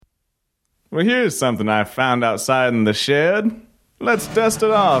Well, here's something I found outside in the shed. Let's dust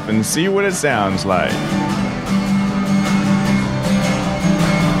it off and see what it sounds like.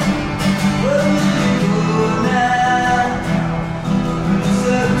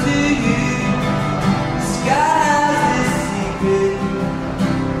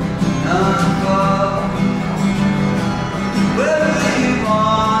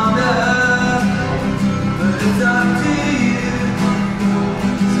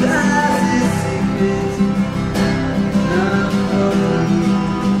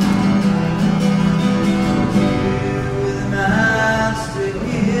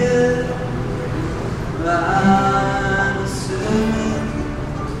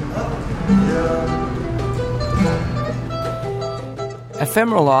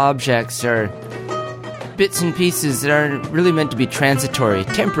 Ephemeral objects are bits and pieces that are really meant to be transitory,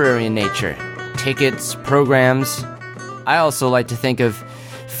 temporary in nature. Tickets, programs. I also like to think of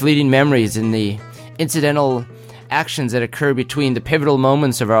fleeting memories and the incidental actions that occur between the pivotal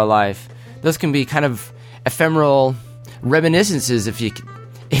moments of our life. Those can be kind of ephemeral reminiscences, if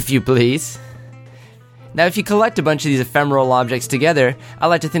you please. Now, if you collect a bunch of these ephemeral objects together, I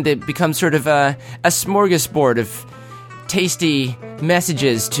like to think they become sort of a smorgasbord of tasty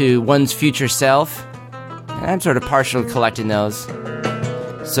messages to one's future self. And I'm sort of partial to collecting those.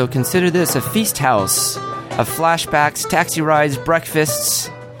 So consider this a feast house of flashbacks, taxi rides, breakfasts,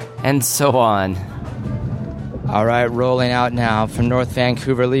 and so on. Alright, rolling out now from North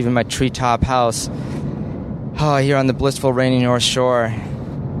Vancouver, leaving my treetop house. Oh, here on the blissful rainy North Shore.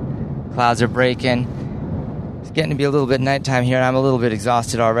 Clouds are breaking. It's getting to be a little bit nighttime here, and I'm a little bit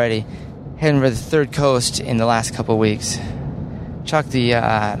exhausted already. Heading for the Third Coast in the last couple of weeks. Chuck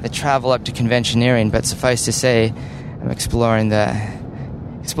the travel up to conventioneering, but suffice to say, I'm exploring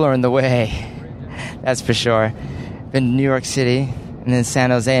the way. That's for sure. Been to New York City, and then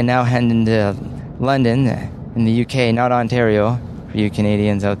San Jose, and now heading to London, in the UK, not Ontario, for you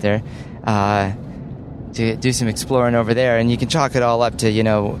Canadians out there, to do some exploring over there. And you can chalk it all up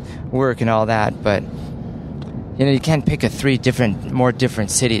to, work and all that, but you can't pick more different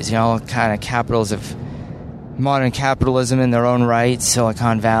cities, all kind of capitals of modern capitalism in their own right.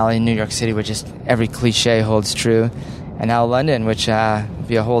 Silicon Valley, New York City, where just every cliche holds true. And now London, which would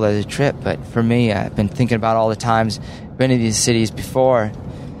be a whole other trip. But for me, I've been thinking about all the times been to these cities before.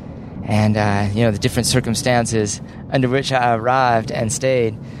 And, the different circumstances under which I arrived and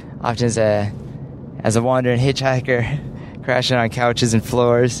stayed. Often as a wandering hitchhiker, crashing on couches and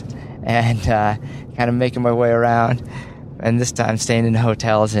floors. And kind of making my way around, and this time staying in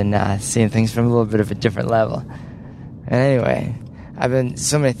hotels and seeing things from a little bit of a different level. And anyway,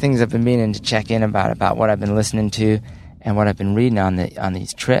 so many things I've been meaning to check in about what I've been listening to and what I've been reading on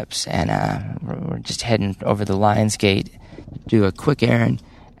these trips. And we're just heading over the Lions Gate, do a quick errand,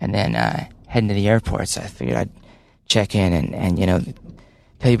 and then heading to the airport. So I figured I'd check in and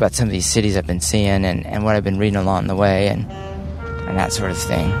tell you about some of these cities I've been seeing and what I've been reading along the way and that sort of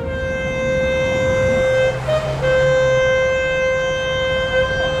thing.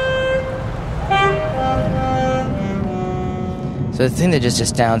 So the thing that just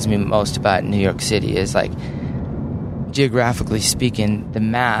astounds me most about New York City is, geographically speaking, the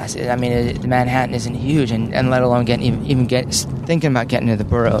mass. I mean, Manhattan isn't huge, and let alone thinking about getting to the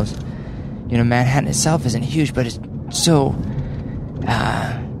boroughs. Manhattan itself isn't huge, but it's so,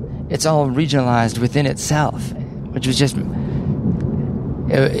 it's all regionalized within itself, which was just,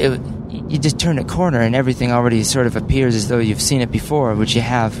 you just turn a corner and everything already sort of appears as though you've seen it before, which you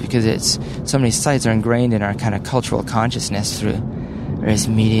have because so many sites are ingrained in our kind of cultural consciousness through various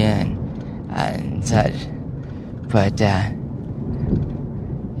media and such. But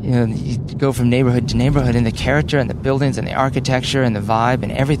you go from neighborhood to neighborhood, and the character and the buildings and the architecture and the vibe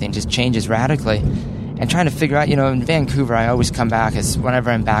and everything just changes radically. And trying to figure out, in Vancouver, I always come back, whenever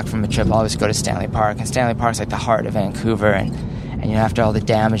I'm back from a trip, I always go to Stanley Park, and Stanley Park's like the heart of Vancouver, and after all the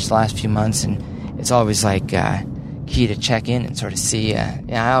damage the last few months, and it's always key to check in and sort of see.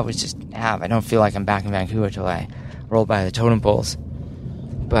 I always just have. I don't feel like I'm back in Vancouver till I roll by the totem poles.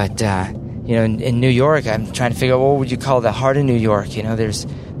 But in New York, I'm trying to figure out what would you call the heart of New York. There's a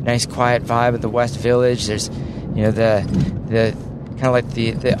nice quiet vibe of the West Village. There's the kind of like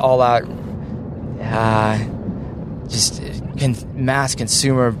the all out mass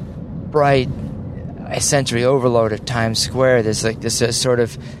consumer bright sensory overload of Times Square. There's this sort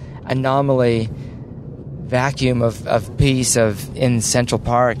of anomaly vacuum of peace in Central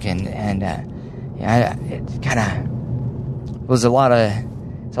Park, and it kind of was a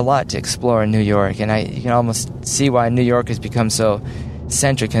lot to explore in New York, and you can almost see why New York has become so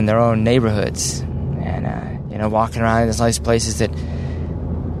centric in their own neighborhoods, and walking around in these nice places that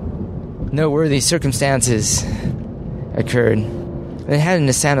noteworthy circumstances occurred. And heading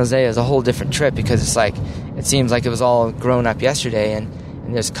to San Jose is a whole different trip because it's like, it seems like it was all grown up yesterday,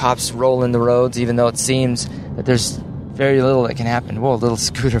 and there's cops rolling the roads, even though it seems that there's very little that can happen. Whoa, a little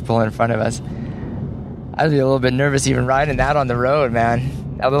scooter pulling in front of us. I'd be a little bit nervous even riding that on the road,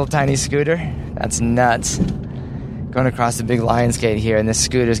 man. That little tiny scooter, that's nuts. Going across the big Lionsgate here, and this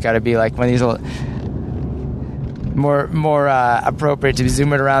scooter's got to be like one of these little, more appropriate to be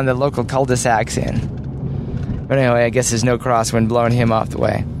zooming around the local cul-de-sacs in. But anyway, I guess there's no crosswind blowing him off the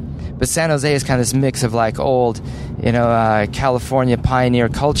way. But San Jose is kind of this mix of like old, California pioneer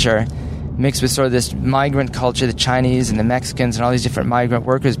culture mixed with sort of this migrant culture, the Chinese and the Mexicans and all these different migrant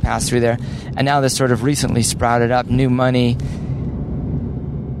workers pass through there. And now this sort of recently sprouted up new money,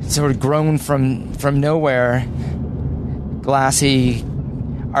 sort of grown from nowhere, glassy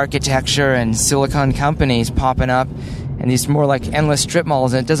architecture and silicon companies popping up, and these more like endless strip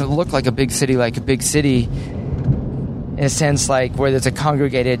malls. And it doesn't look like a big city in a sense, like where there's a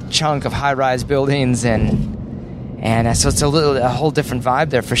congregated chunk of high-rise buildings, and so it's a whole different vibe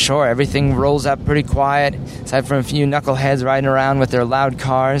there for sure. Everything rolls up pretty quiet, aside from a few knuckleheads riding around with their loud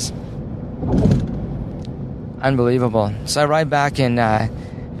cars. Unbelievable. So I ride back in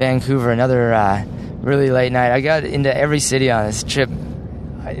Vancouver, another really late night. I got into every city on this trip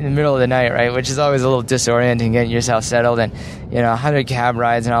in the middle of the night, right, which is always a little disorienting, getting yourself settled, and 100 cab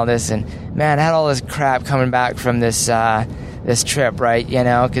rides and all this. And man, I had all this crap coming back from this trip, right,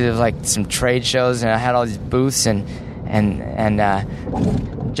 because it was like some trade shows, and I had all these booths and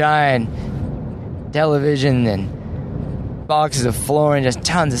giant television and boxes of flooring, just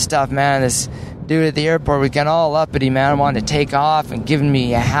tons of stuff, man. This dude at the airport was getting all uppity, man, wanted to take off and giving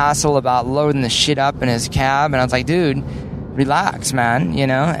me a hassle about loading the shit up in his cab, and I was like, dude, relax, man,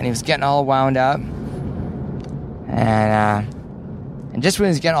 and he was getting all wound up, and just when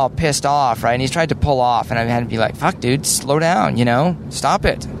he's getting all pissed off, right, and he's tried to pull off, and I had to be like, fuck, dude, slow down, stop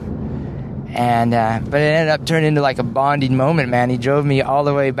it. And but it ended up turning into like a bonding moment, man. He drove me all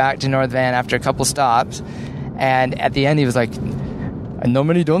the way back to North Van after a couple stops, and at the end he was like, I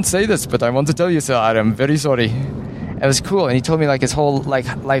normally don't say this, but I want to tell you, sir, I'm very sorry. It was cool, and he told me like his whole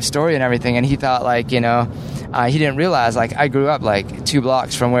like life story and everything, and he thought like, he didn't realize like I grew up like 2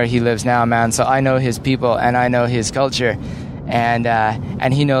 blocks from where he lives now, man. So I know his people and I know his culture, and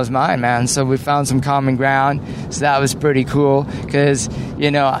he knows mine, man. So we found some common ground. So that was pretty cool, because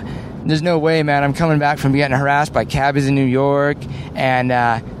there's no way, man, I'm coming back from getting harassed by cabbies in New York, and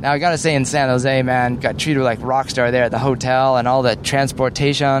now I gotta say, in San Jose, man, got treated like rock star there at the hotel, and all the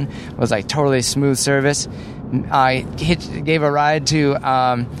transportation was like totally smooth service. I gave a ride to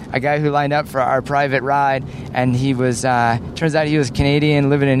a guy who lined up for our private ride, and he was, turns out he was Canadian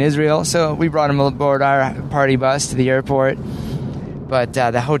living in Israel, so we brought him aboard our party bus to the airport. But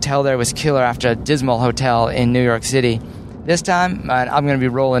the hotel there was killer after a dismal hotel in New York City. This time, man, I'm going to be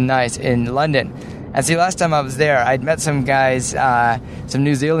rolling nice in London. And see, last time I was there, I'd met some guys, some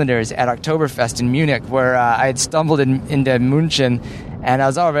New Zealanders at Oktoberfest in Munich, where I had stumbled into München. And I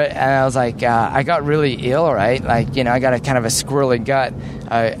was all right, and I was like, I got really ill, right? Like, I got a kind of a squirrely gut,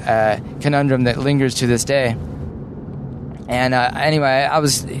 conundrum that lingers to this day. And anyway, I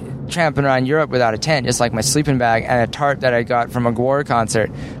was tramping around Europe without a tent, just like my sleeping bag and a tarp that I got from a Gwar concert,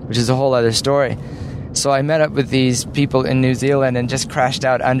 which is a whole other story. So I met up with these people in New Zealand and just crashed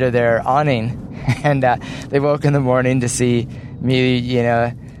out under their awning. And they woke in the morning to see me,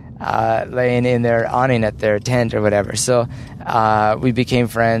 laying in their awning at their tent or whatever. So we became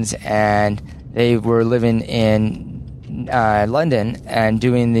friends, and they were living in London and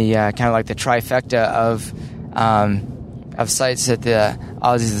doing the kind of like the trifecta of sites that the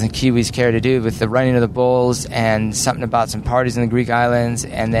Aussies and Kiwis care to do, with the running of the bulls and something about some parties in the Greek islands,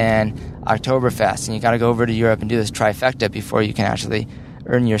 and then Oktoberfest. And you got to go over to Europe and do this trifecta before you can actually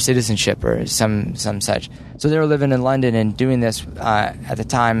earn your citizenship or some such. So they were living in London and doing this at the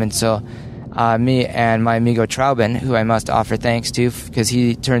time, and so me and my amigo Traubin, who I must offer thanks to, because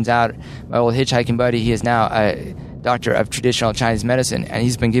he turns out, my old hitchhiking buddy, he is now a doctor of traditional Chinese medicine, and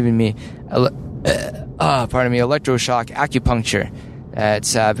he's been giving me electroshock acupuncture.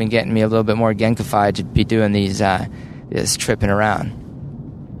 It's been getting me a little bit more genkified to be doing this tripping around.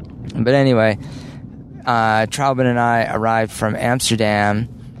 But anyway, Traubin and I arrived from Amsterdam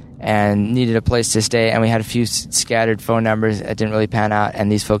and needed a place to stay, and we had a few scattered phone numbers that didn't really pan out, and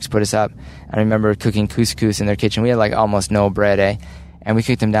these folks put us up. I remember cooking couscous in their kitchen. We had like almost no bread, and we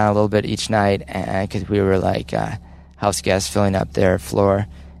cooked them down a little bit each night, because we were like house guests filling up their floor.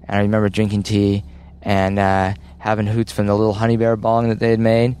 And I remember drinking tea and having hoots from the little honey bear bong that they had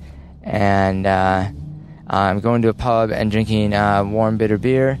made, and going to a pub and drinking warm bitter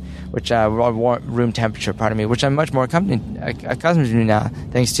beer room temperature, which I'm much more accustomed to now,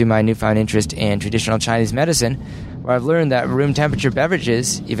 thanks to my newfound interest in traditional Chinese medicine, where I've learned that room temperature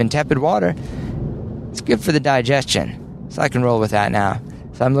beverages, even tepid water, it's good for the digestion. So I can roll with that now.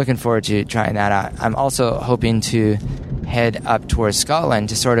 So I'm looking forward to trying that out. I'm also hoping to head up towards Scotland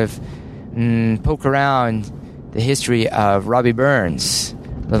to sort of poke around the history of Robbie Burns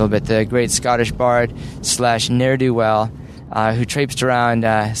a little bit, the great Scottish bard / ne'er-do-well who traipsed around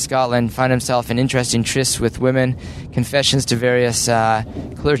Scotland, found himself in interesting trysts with women, confessions to various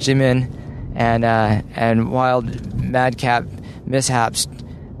clergymen, and wild madcap mishaps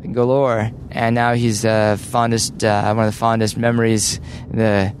galore. And now he's one of the fondest memories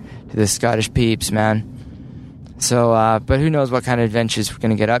to the Scottish peeps, man. So, but who knows what kind of adventures we're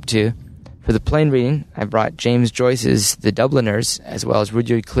going to get up to. For the plain reading, I brought James Joyce's The Dubliners, as well as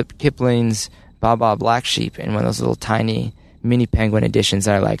Rudyard Kipling's Baa Black Sheep, in one of those little tiny mini penguin editions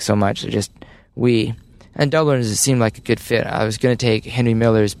that I like so much. They're just wee. And Dubliners seemed like a good fit. I was going to take Henry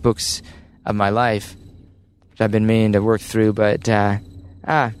Miller's Books of My Life, which I've been meaning to work through, but it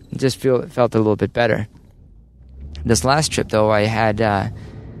just felt a little bit better. This last trip, though, I had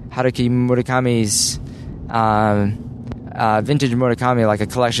Haruki Murakami's Vintage Murakami, like a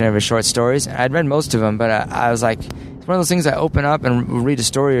collection of his short stories. I'd read most of them, but I was like, it's one of those things I open up and read a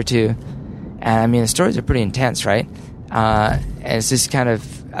story or two. And I mean, the stories are pretty intense, right? And it's just kind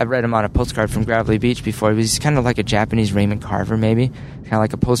of, I've read him on a postcard from Gravelly Beach before. He's kind of like a Japanese Raymond Carver, maybe. Kind of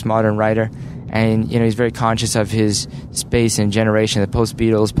like a postmodern writer. And, he's very conscious of his space and generation, the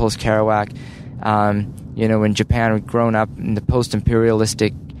post-Beatles, post-Kerouac. When Japan had grown up in the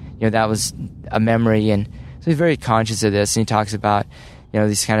post-imperialistic, that was a memory. And so he's very conscious of this. And he talks about,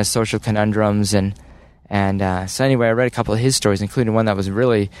 these kind of social conundrums. And so anyway, I read a couple of his stories, including one that was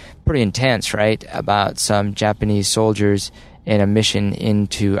really pretty intense, right? About some Japanese soldiers in a mission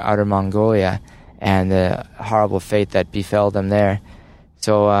into Outer Mongolia and the horrible fate that befell them there.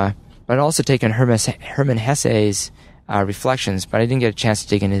 So, but I'd also taken Hermann Hesse's reflections, but I didn't get a chance to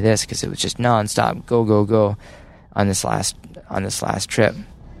dig into this because it was just nonstop go on this last trip.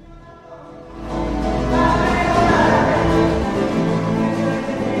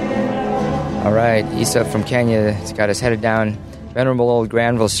 All right, Issa from Kenya has got us headed down venerable old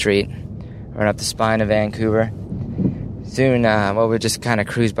Granville Street, right up the spine of Vancouver. Soon, we'll just kind of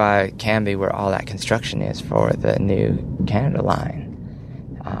cruise by Cambie, where all that construction is for the new Canada Line,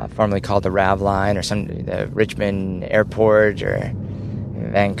 formerly called the RAV Line, or the Richmond Airport, or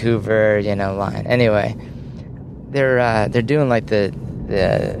Vancouver, line. Anyway, they're doing like the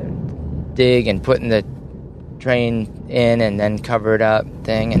dig and putting the train in and then cover it up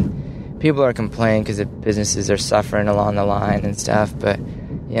thing, and people are complaining because the businesses are suffering along the line and stuff, but,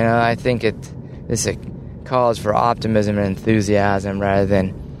 I think this calls for optimism and enthusiasm rather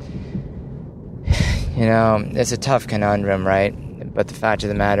than, it's a tough conundrum, right? But the fact of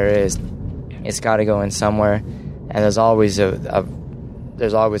the matter is, it's got to go in somewhere, and there's always going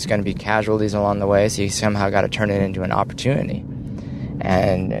to be casualties along the way, so you somehow got to turn it into an opportunity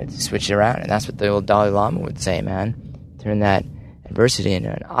and switch it around. And that's what the old Dalai Lama would say, man. Turn that adversity into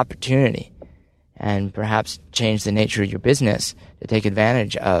an opportunity, and perhaps change the nature of your business to take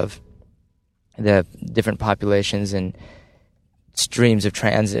advantage of the different populations and streams of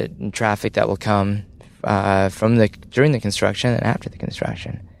transit and traffic that will come during the construction and after the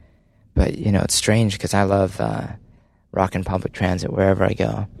construction. But it's strange because I love rocking public transit wherever I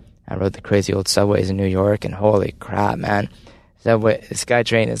go. I rode the crazy old subways in New York, and holy crap, man! The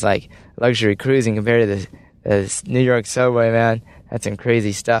SkyTrain is like luxury cruising compared to the New York subway, man. That's some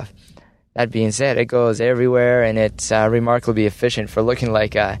crazy stuff. That being said, it goes everywhere, and it's remarkably efficient for looking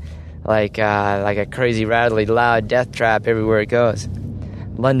like a crazy, rattly, loud death trap everywhere it goes.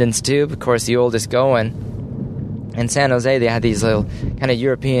 London's Tube, of course, the oldest going. In San Jose, they had these little kind of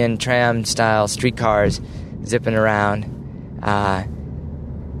European tram-style streetcars zipping around.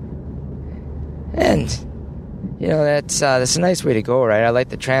 That's a nice way to go, right? I like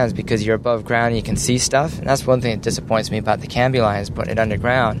the trams because you're above ground and you can see stuff. And that's one thing that disappoints me about the Cambie line, is putting it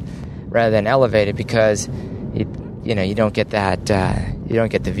underground rather than elevated, because you don't get that, you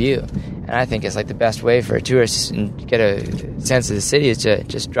don't get the view. And I think it's like the best way for a tourist to get a sense of the city is to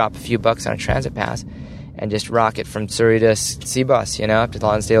just drop a few bucks on a transit pass and just rock it from Surrey to Seabus, up to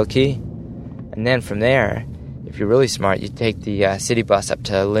Lonsdale Quay. And then from there, if you're really smart, you take the city bus up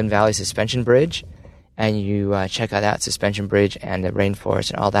to Lynn Valley Suspension Bridge, and you check out that suspension bridge and the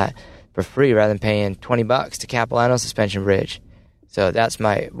rainforest and all that for free, rather than paying $20 to Capilano Suspension Bridge. So that's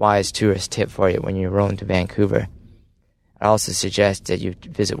my wise tourist tip for you when you're rolling to Vancouver. I also suggest that you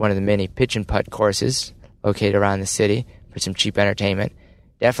visit one of the many pitch and putt courses located around the city for some cheap entertainment.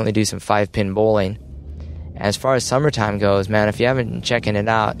 definitely do some 5-pin bowling. And as far as summertime goes, man, if you haven't been checking it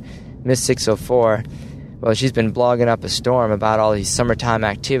out, Miss 604, well, she's been blogging up a storm about all these summertime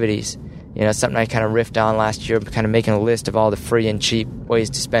activities. You know, something I kind of riffed on last year, kind of making a list of all the free and cheap ways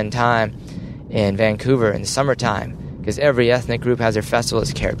to spend time in Vancouver in the summertime. Because every ethnic group has their festivals.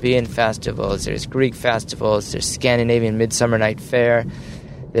 There's Caribbean festivals, there's Greek festivals, there's Scandinavian Midsummer Night Fair,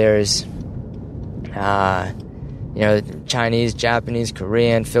 there's, Chinese, Japanese,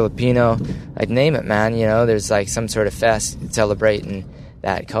 Korean, Filipino, like name it, man. You know, there's like some sort of fest celebrating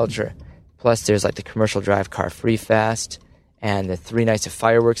that culture. Plus, there's like the Commercial Drive Car Free Fest, and the 3 nights of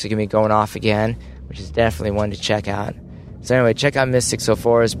fireworks are going to be going off again, which is definitely one to check out. So anyway, check out Miss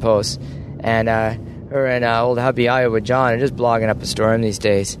 604's posts. And her and old hubby Iowa John are just blogging up a storm these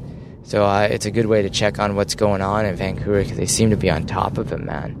days. So it's a good way to check on what's going on in Vancouver, because they seem to be on top of it,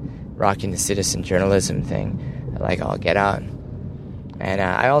 man. Rocking the citizen journalism thing, like all get out. And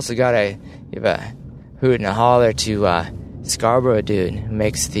I also got to give a hoot and a holler to Scarborough dude who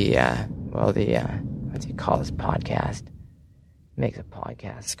makes the what's he call his podcast? Makes a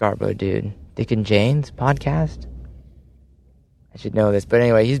podcast, Scarborough dude. Dick and Jane's podcast? I should know this. But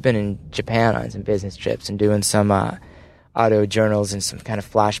anyway, he's been in Japan on some business trips and doing some audio journals and some kind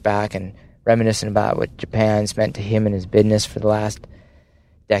of flashback and reminiscing about what Japan's meant to him and his business for the last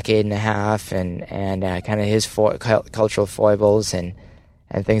decade and a half, and kind of his cultural foibles and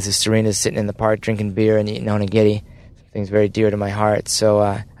things. As Serena's sitting in the park drinking beer and eating onigiri, things very dear to my heart. So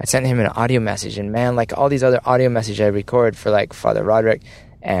I sent him an audio message, and man, like all these other audio messages I record for like Father Roderick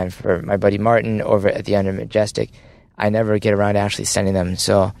and for my buddy Martin over at the Under Majestic, I never get around to actually sending them.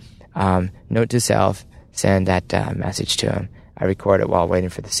 So note to self, send that message to him. I record it while waiting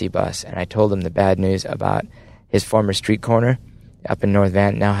for the C-bus, and I told him the bad news about his former street corner up in North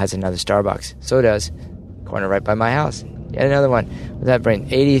Van now has another Starbucks. So does corner right by my house. Yet another one. What's that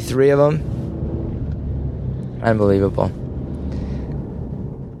bring? 83 of them? Unbelievable.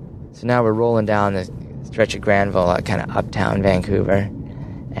 So now we're rolling down the stretch of Granville, kind of uptown Vancouver,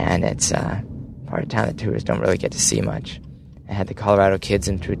 and it's part of town that tourists don't really get to see much. I had the Colorado kids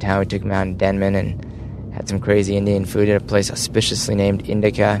in through town. We took them out in Denman and had some crazy Indian food at a place auspiciously named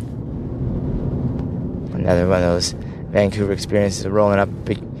Indica. Another one of those Vancouver experiences of rolling up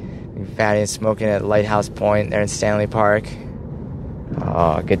big fatty and smoking at Lighthouse Point there in Stanley Park.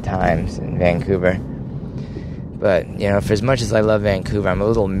 Oh, good times in Vancouver. But, you know, for as much as I love Vancouver, I'm a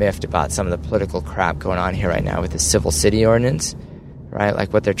little miffed about some of the political crap going on here right now with the Civil City Ordinance, right?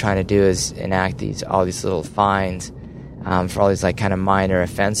 Like what they're trying to do is enact all these little fines for all these like kind of minor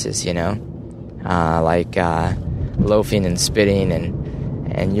offenses, you know, like loafing and spitting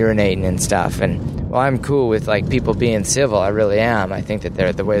and urinating and stuff. And well, I'm cool with like people being civil. I really am. I think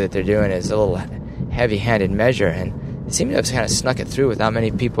that the way that they're doing it is a little heavy-handed measure, and they seem to have kind of snuck it through without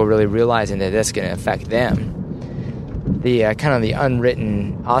many people really realizing that that's going to affect them. The kind of the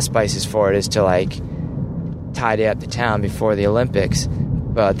unwritten auspices for it is to like tidy up the town before the Olympics,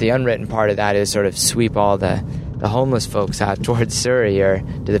 but the unwritten part of that is sort of sweep all the homeless folks out towards Surrey or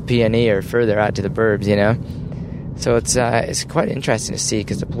to the PNE or further out to the burbs, you know. So it's quite interesting to see,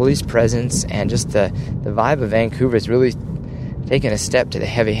 because the police presence and just the vibe of Vancouver is really taking a step to the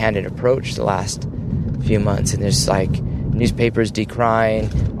heavy-handed approach the last few months. And there's like newspapers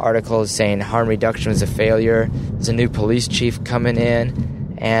decrying, articles saying harm reduction was a failure. There's a new police chief coming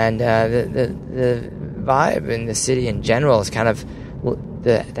in, and the vibe in the city in general is kind of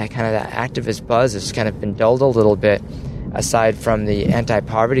that activist buzz has kind of been dulled a little bit, aside from the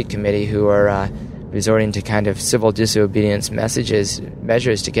anti-poverty committee who are resorting to kind of civil disobedience measures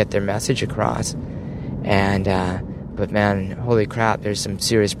to get their message across. And but man, holy crap, there's some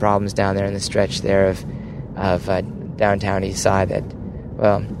serious problems down there in the stretch there of downtown east side that,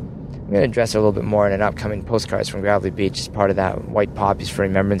 well, I'm going to address it a little bit more in an upcoming Postcards from Gravelly Beach as part of that White Poppies for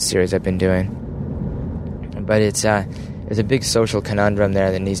Remembrance series I've been doing. But there's a big social conundrum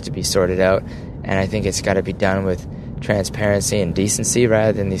there that needs to be sorted out, and I think it's got to be done with transparency and decency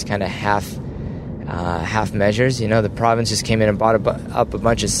rather than these kind of half measures. You know, the province just came in and bought up a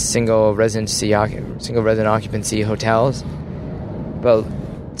bunch of single resident occupancy hotels, but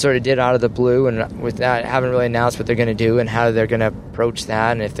sort of did out of the blue, and with that haven't really announced what they're going to do and how they're going to approach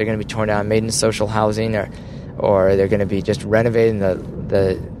that, and if they're going to be torn down, made into social housing, or they're going to be just renovated and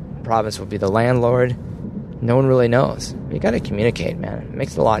the province will be the landlord. No one really knows. You got to communicate, man. It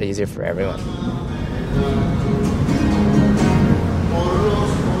makes it a lot easier for everyone.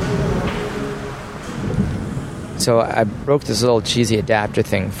 So I broke this little cheesy adapter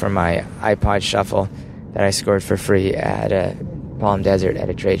thing for my iPod Shuffle that I scored for free at Palm Desert at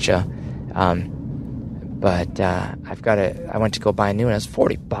a trade show. But I went to go buy a new one. It was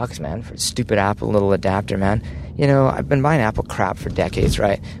 $40, man, for a stupid Apple little adapter, man. You know, I've been buying Apple crap for decades,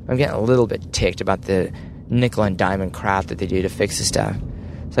 right? I'm getting a little bit ticked about the nickel and diamond crap that they do to fix the stuff.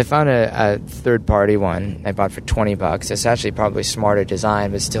 So I found a third-party one I bought for $20. It's actually probably smarter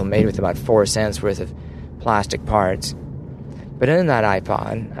design, but still made with about 4 cents worth of plastic parts. But in that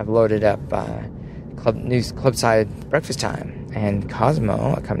iPod, I've loaded up Clubside Breakfast Time, and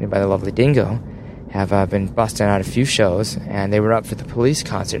Cosmo, accompanied by the lovely Dingo, have been busting out a few shows, and they were up for the Police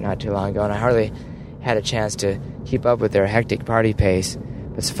concert not too long ago, and I hardly had a chance to keep up with their hectic party pace,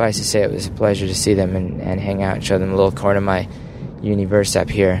 but suffice to say it was a pleasure to see them and hang out and show them a little corner of my universe up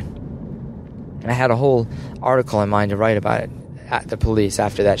here. And I had a whole article in mind to write about it at the Police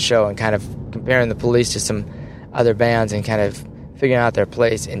after that show, and kind of comparing the Police to some other bands and kind of figuring out their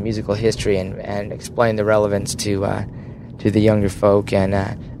place in musical history and explain the relevance to the younger folk, and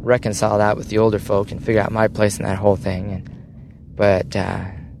reconcile that with the older folk and figure out my place in that whole thing, and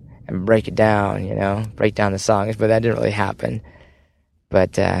break it down, you know, break down the songs. But that didn't really happen.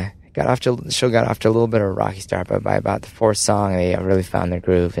 But the show got off to a little bit of a rocky start, but by about the fourth song, they really found their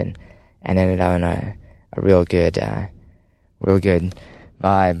groove and ended up in a real good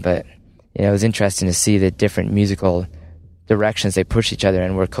vibe. But you know, it was interesting to see the different musical directions they push each other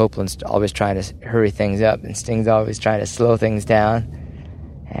in, where Copeland's always trying to hurry things up and Sting's always trying to slow things down,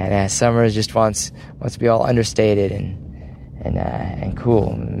 and Summers just wants to be all understated and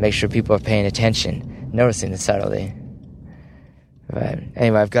cool, make sure people are paying attention, noticing the subtlety. But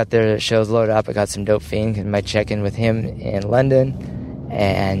anyway, I've got their shows loaded up. I got some Dope Fiend, I might check in with him in London,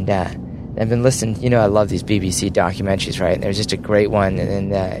 and I've been listening. You know, I love these BBC documentaries, right? And there's just a great one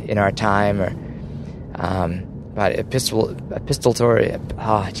in Our Time, or about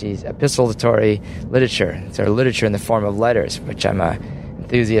epistolatory literature. It's literature in the form of letters, which I'm a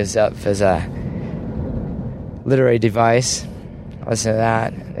enthusiast of as a literary device. Listen to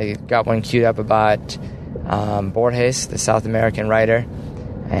that. They got one queued up about Borges, the South American writer,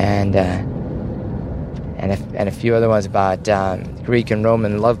 and a few other ones about Greek and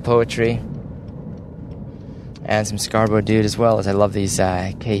Roman love poetry, and some Scarborough Dude as well, as I love these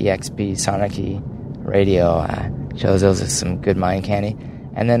KEXP Sonic radio shows. Those are some good mind candy.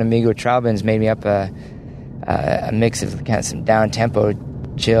 And then Amigo Traubin's made me up a mix of kind of some down-tempo,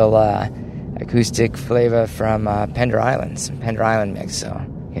 chill, acoustic flavor from Pender Island, some Pender Island mix. So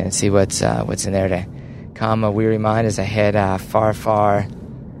you can see what's in there to calm a weary mind as I head far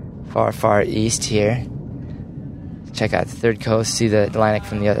east here. Check out the Third Coast, see the Atlantic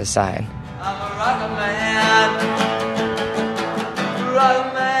from the other side. I'm a rocker man,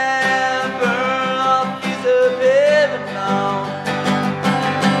 burn off piece of heaven now.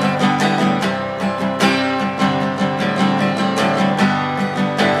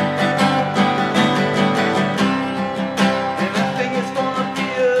 And I think it's gonna be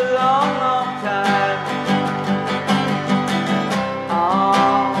a long, long time.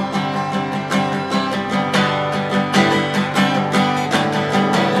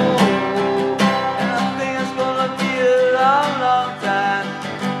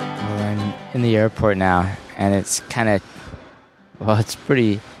 In the airport now, and it's kind of, well, it's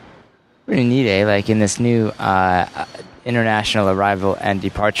pretty neat, eh? Like in this new international arrival and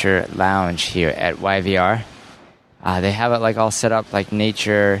departure lounge here at YVR, they have it like all set up like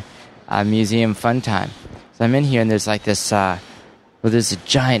nature museum fun time. So I'm in here, and there's like this, there's a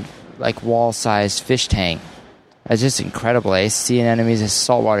giant like wall-sized fish tank. It's just incredible, eh? Sea anemones, a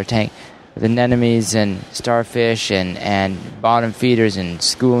saltwater tank with anemones and starfish and bottom feeders and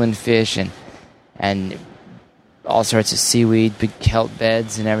schooling fish and all sorts of seaweed, big kelp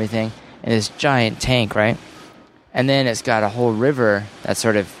beds and everything, and this giant tank, right? And then it's got a whole river that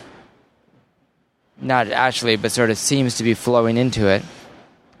sort of, not actually, but sort of seems to be flowing into it.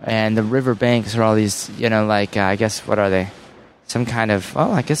 And the river banks are all these, you know, like, I guess, what are they? Some kind of,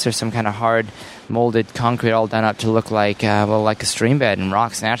 I guess there's some kind of hard molded concrete all done up to look like, like a stream bed, and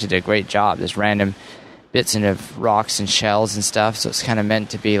rocks. And actually did a great job. There's random bits of rocks and shells and stuff. So it's kind of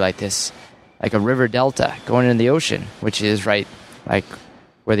meant to be like this, like a river delta going into the ocean, which is right, like,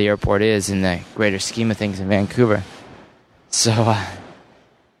 where the airport is in the greater scheme of things in Vancouver. So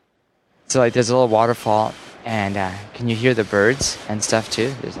like, there's a little waterfall, and can you hear the birds and stuff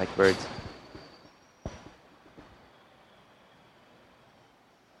too? There's like birds.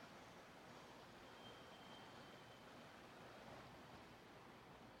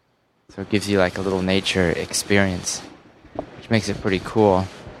 So it gives you like a little nature experience, which makes it pretty cool.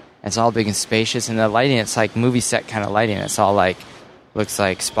 It's all big and spacious, and the lighting, it's like movie set kind of lighting. It's all like, looks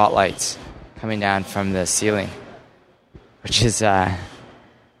like spotlights coming down from the ceiling, which is,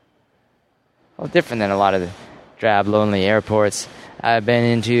 well, different than a lot of the drab, lonely airports I've been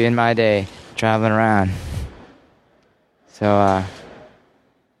into in my day, traveling around. So,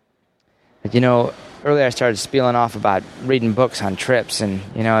 but earlier I started spieling off about reading books on trips, and,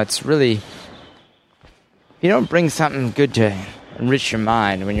 it's really, if you don't bring something good to enrich your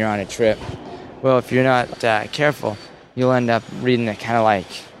mind when you're on a trip, well, if you're not careful, you'll end up reading the kind of like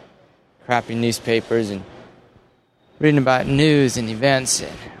crappy newspapers and reading about news and events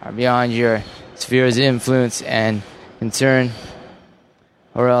that are beyond your spheres of influence and concern.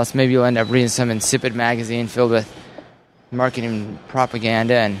 Or else maybe you'll end up reading some insipid magazine filled with marketing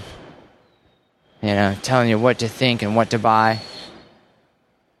propaganda and, telling you what to think and what to buy.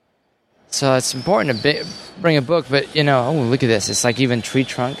 So it's important to bring a book, but, oh, look at this. It's like even tree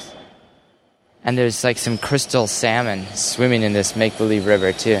trunks. And there's like some crystal salmon swimming in this make-believe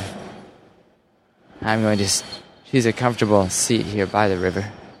river, too. I'm going to choose a comfortable seat here by the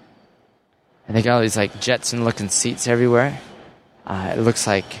river. And they got all these like Jetson-looking seats everywhere. It looks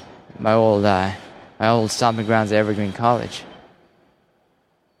like my old stomping grounds at Evergreen College.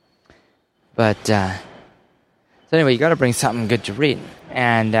 But so anyway, you got to bring something good to read,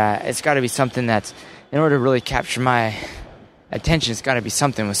 and it's got to be something that's, in order to really capture my attention, it's got to be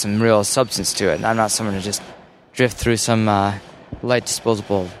something with some real substance to it. And I'm not someone to just drift through some light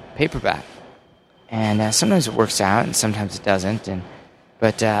disposable paperback. And sometimes it works out, and sometimes it doesn't.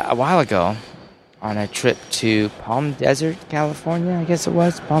 But a while ago, on a trip to Palm Desert, California, I guess it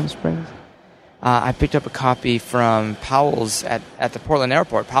was, Palm Springs, I picked up a copy from Powell's at the Portland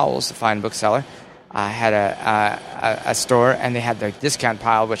airport. Powell's, the fine bookseller, had a store, and they had their discount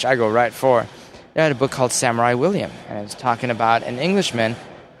pile, which I go right for. They had a book called Samurai William, and it was talking about an Englishman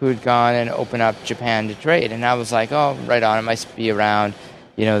who had gone and opened up Japan to trade. And I was like, oh, right on, it must be around,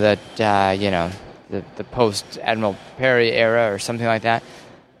 the post-Admiral Perry era or something like that.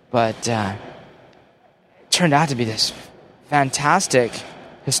 But it turned out to be this fantastic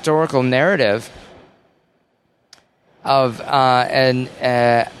historical narrative of an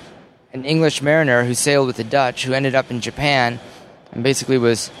English mariner who sailed with the Dutch, who ended up in Japan and basically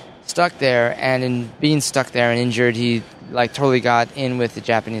was stuck there. And in being stuck there and injured, he totally got in with the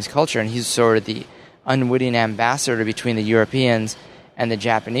Japanese culture, and he's sort of the unwitting ambassador between the Europeans and the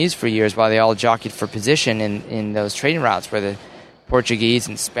Japanese for years, while they all jockeyed for position in those trading routes where the Portuguese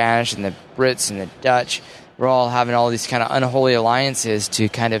and Spanish and the Brits and the Dutch were all having all these kind of unholy alliances to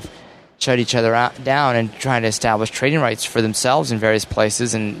kind of shut each other down and trying to establish trading rights for themselves in various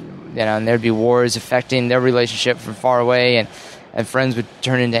places. And and there'd be wars affecting their relationship from far away, and friends would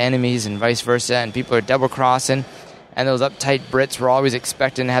turn into enemies and vice versa, and people are double-crossing. And those uptight Brits were always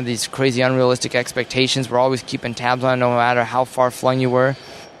expecting to have these crazy unrealistic expectations. We're always keeping tabs on it no matter how far-flung you were.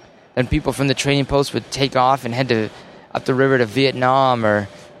 Then people from the trading post would take off and head up the river to Vietnam or,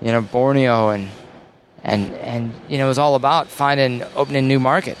 Borneo. And it was all about opening new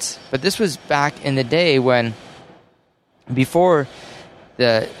markets. But this was back in the day when, before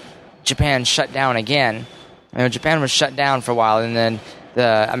the Japan shut down again, Japan was shut down for a while, and then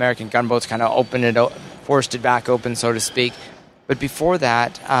the American gunboats kind of forced it back open, so to speak. But before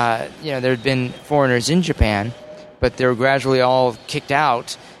that, there had been foreigners in Japan, but they were gradually all kicked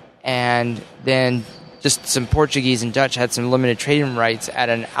out, and then just some Portuguese and Dutch had some limited trading rights at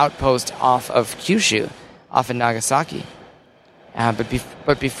an outpost off of Kyushu, off of Nagasaki.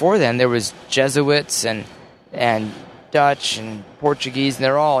 But before then, there was Jesuits and Dutch and Portuguese, and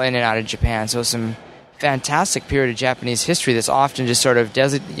they're all in and out of Japan. So some fantastic period of Japanese history that's often just sort of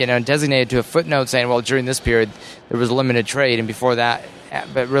designated to a footnote saying, well, during this period there was limited trade, and before that,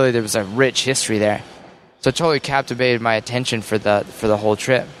 but really there was a rich history there. So it totally captivated my attention for the whole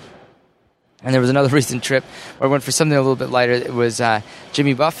trip. And there was another recent trip where I went for something a little bit lighter. It was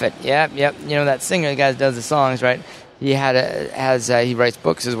Jimmy Buffett. Yep. That singer, the guy that does the songs, right? He he writes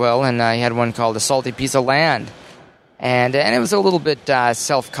books as well, and he had one called A Salty Piece of Land, and it was a little bit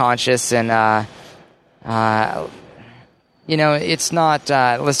self-conscious and. It's not,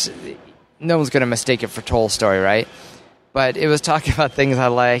 no one's going to mistake it for Tolstoy, right? But it was talking about things I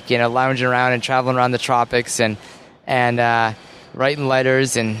like, lounging around and traveling around the tropics and writing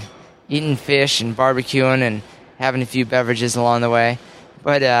letters and eating fish and barbecuing and having a few beverages along the way.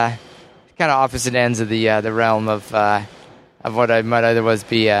 But kind of opposite ends of the realm of what I might otherwise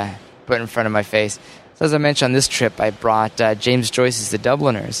be put in front of my face. So as I mentioned, on this trip, I brought James Joyce's The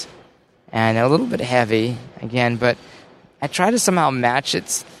Dubliners. And a little bit heavy, again, but I try to somehow match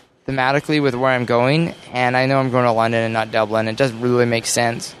it thematically with where I'm going, and I know I'm going to London and not Dublin. It doesn't really make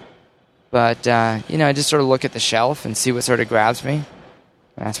sense. But, I just sort of look at the shelf and see what sort of grabs me.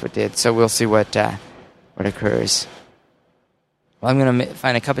 And that's what did. So we'll see what occurs. Well, I'm going to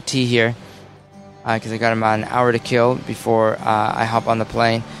find a cup of tea here, because I got about an hour to kill before I hop on the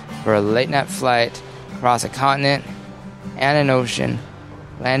plane for a late-night flight across a continent and an ocean,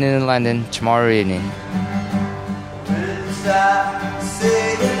 landing in London tomorrow evening.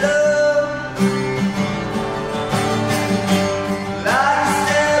 Say hello.